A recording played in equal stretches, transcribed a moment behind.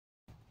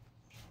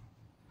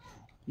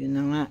Yun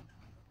na nga.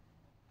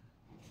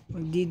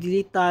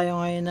 Magdi-delete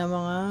tayo ngayon ng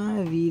mga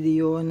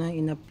video na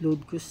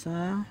in-upload ko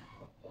sa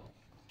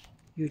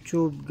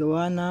YouTube.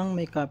 Gawa ng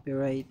may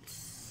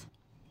copyrights.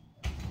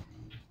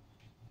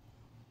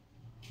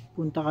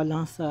 Punta ka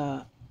lang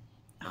sa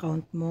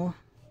account mo.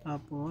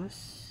 Tapos,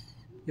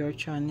 your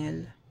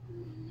channel.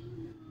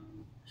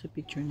 Sa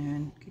picture na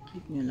yan.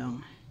 Kiklik nyo lang.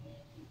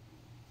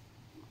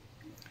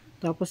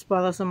 Tapos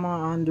para sa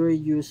mga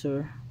Android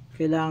user,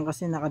 kailangan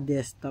kasi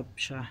naka-desktop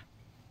siya.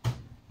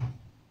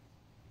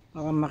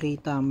 Para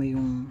makita mo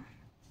yung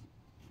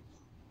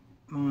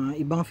mga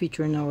ibang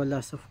feature na wala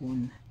sa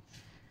phone.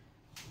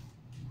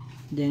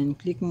 Then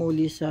click mo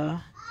uli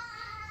sa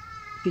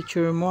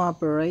picture mo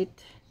upper right.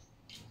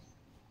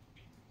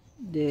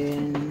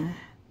 Then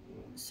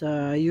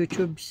sa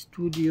YouTube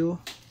Studio.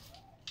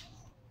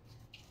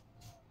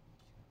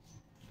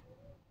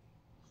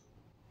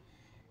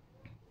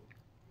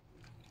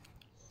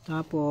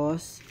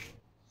 Tapos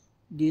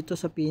dito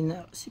sa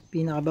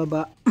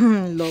pinakababa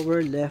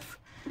lower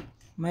left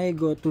may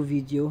go to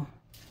videos.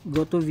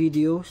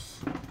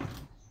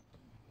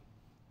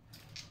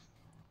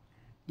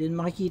 Then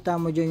makikita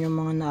mo dyan yung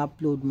mga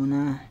na-upload mo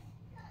na.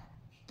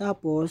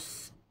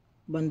 Tapos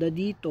banda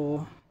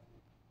dito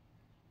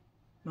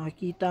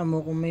makikita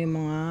mo kung may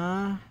mga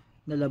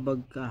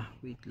nalabag ka.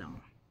 Wait lang.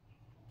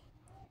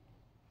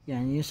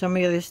 Yan, yung sa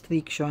may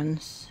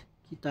restrictions,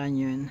 kita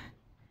nyo yun.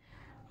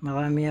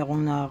 Marami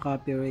akong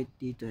naka-copyright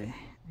dito eh.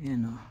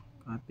 Ayan o,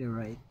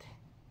 copyright.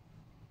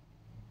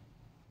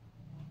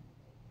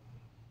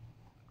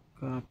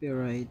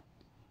 Copyright.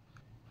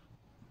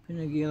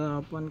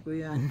 Pinaghirapan ko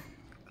yan.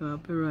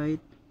 Copyright.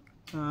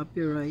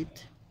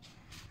 Copyright.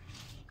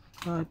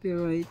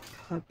 Copyright.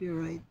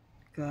 Copyright.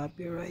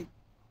 Copyright.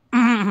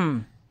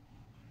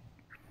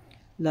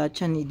 Lahat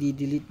yan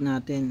i-delete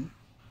natin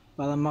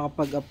para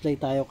makapag-apply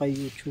tayo kay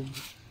YouTube.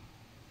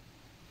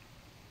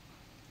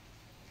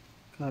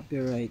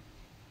 Copyright.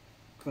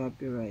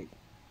 Copyright.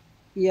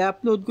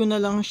 I-upload ko na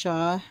lang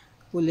siya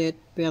ulit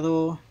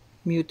pero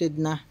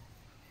muted na.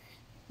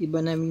 Iba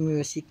na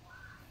music.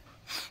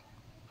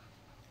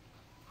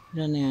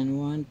 Ilan na yan?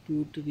 1,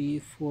 2,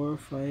 3, 4,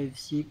 5,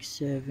 6,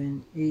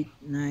 7, 8,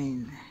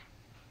 9,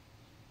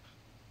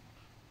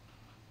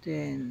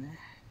 10.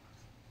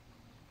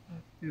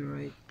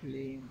 Copyright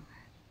claim.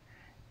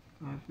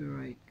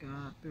 Copyright.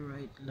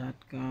 Copyright. Lahat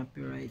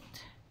copyright.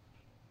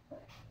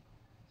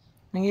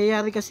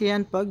 Nangyayari kasi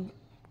yan pag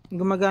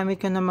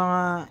gumagamit ka ng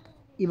mga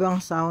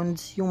ibang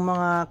sounds, yung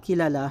mga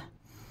kilala.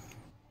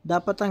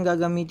 Dapat ang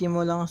gagamitin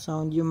mo lang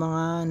sound yung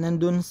mga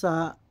nandun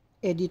sa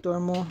editor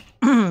mo.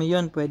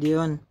 Yun, pwede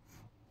yun.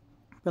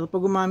 Pero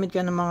pag gumamit ka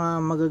ng mga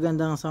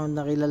magagandang sound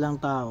na kilalang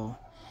tao,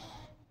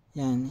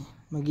 yan,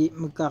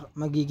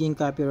 magiging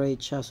copyright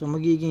siya. So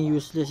magiging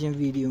useless yung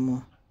video mo.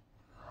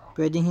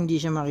 Pwedeng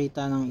hindi siya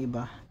makita ng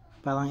iba.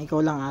 Parang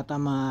ikaw lang ata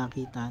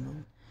makakita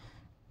nun.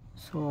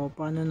 So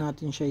paano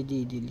natin siya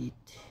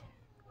i-delete?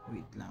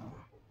 Wait lang.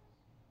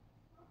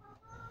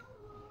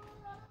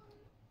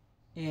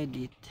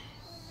 Edit.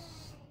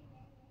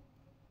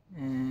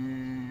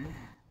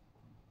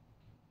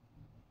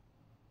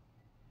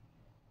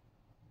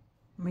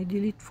 May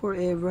delete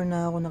forever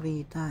na ako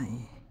nakita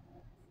eh.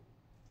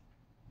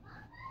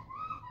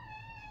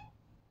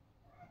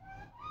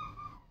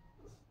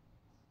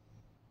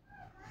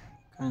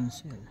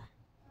 Cancel.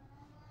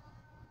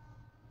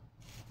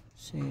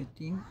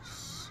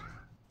 Settings.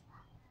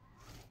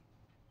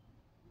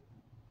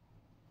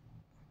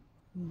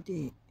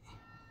 Hindi.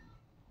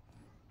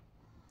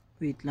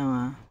 Wait lang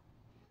ah.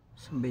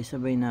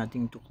 Sabay-sabay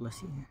nating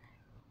tuklasin.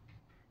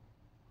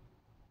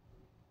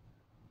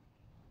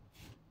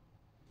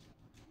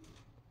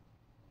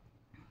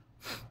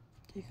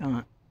 Teka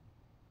nga.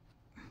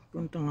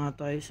 Punta nga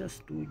tayo sa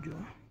studio.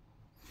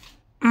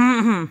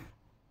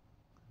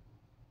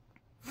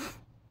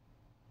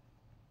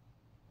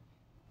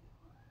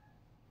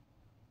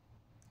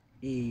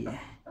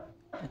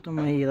 Ito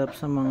mahirap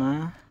sa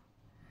mga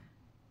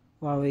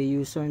Huawei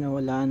user na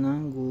wala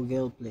ng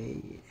Google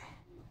Play.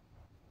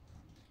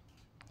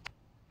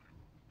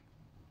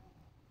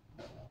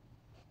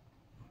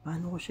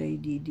 Paano ko siya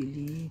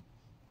i-delete?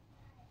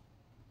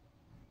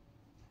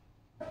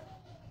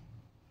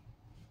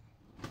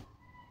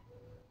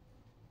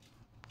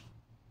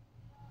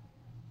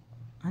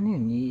 Ano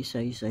yun?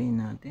 Iisa-isahin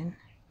natin.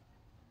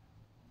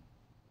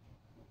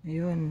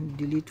 Ayun,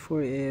 delete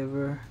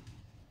forever.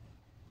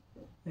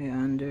 I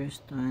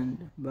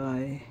understand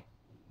by.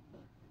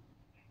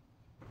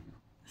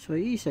 So,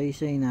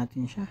 iisa-isahin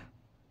natin siya.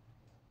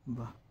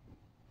 Ba?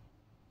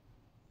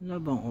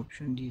 Wala bang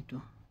option dito?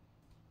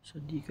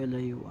 So, di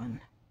kalayuan.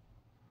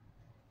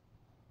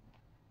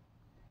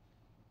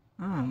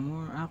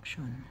 More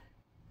action.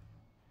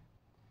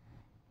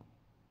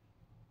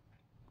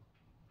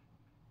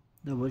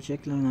 Double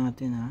check lang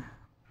natin ha.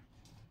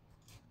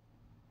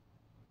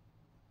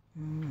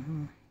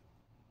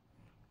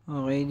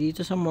 Okay,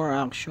 dito sa more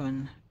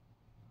action,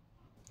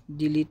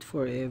 delete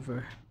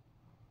forever.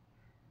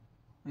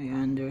 I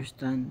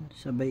understand,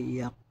 sabay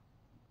iyak.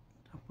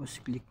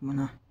 Tapos click mo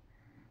na.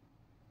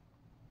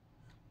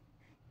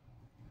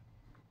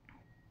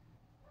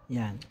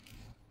 Yan.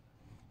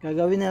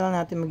 Gagawin na lang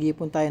natin,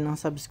 mag-ipon tayo ng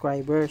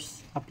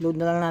subscribers. Upload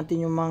na lang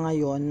natin yung mga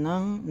yon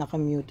ng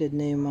naka-muted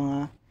na yung mga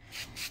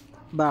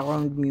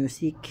background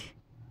music.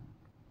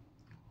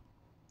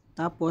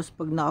 Tapos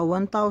pag naka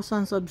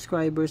 1,000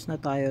 subscribers na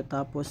tayo,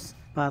 tapos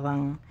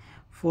parang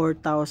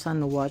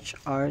 4,000 watch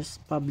hours,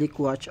 public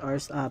watch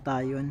hours ata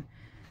yun,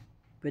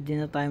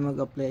 pwede na tayo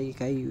mag-apply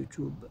kay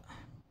YouTube.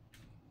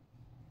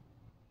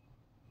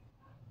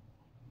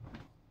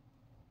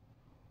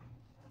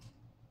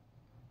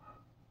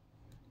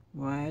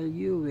 While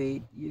you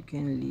wait, you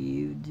can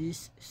leave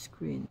this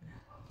screen.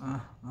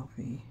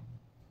 Okay.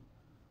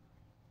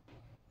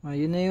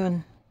 Yun na yun.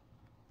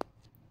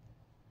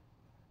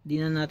 Di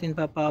na natin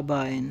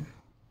papabain.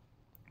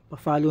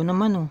 Pa-follow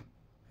naman, oh.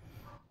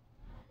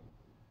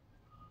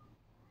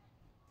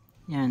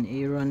 Yan,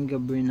 Aaron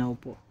Gabrinao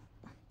po.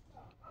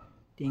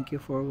 Thank you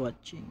for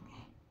watching.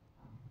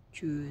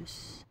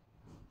 Cheers.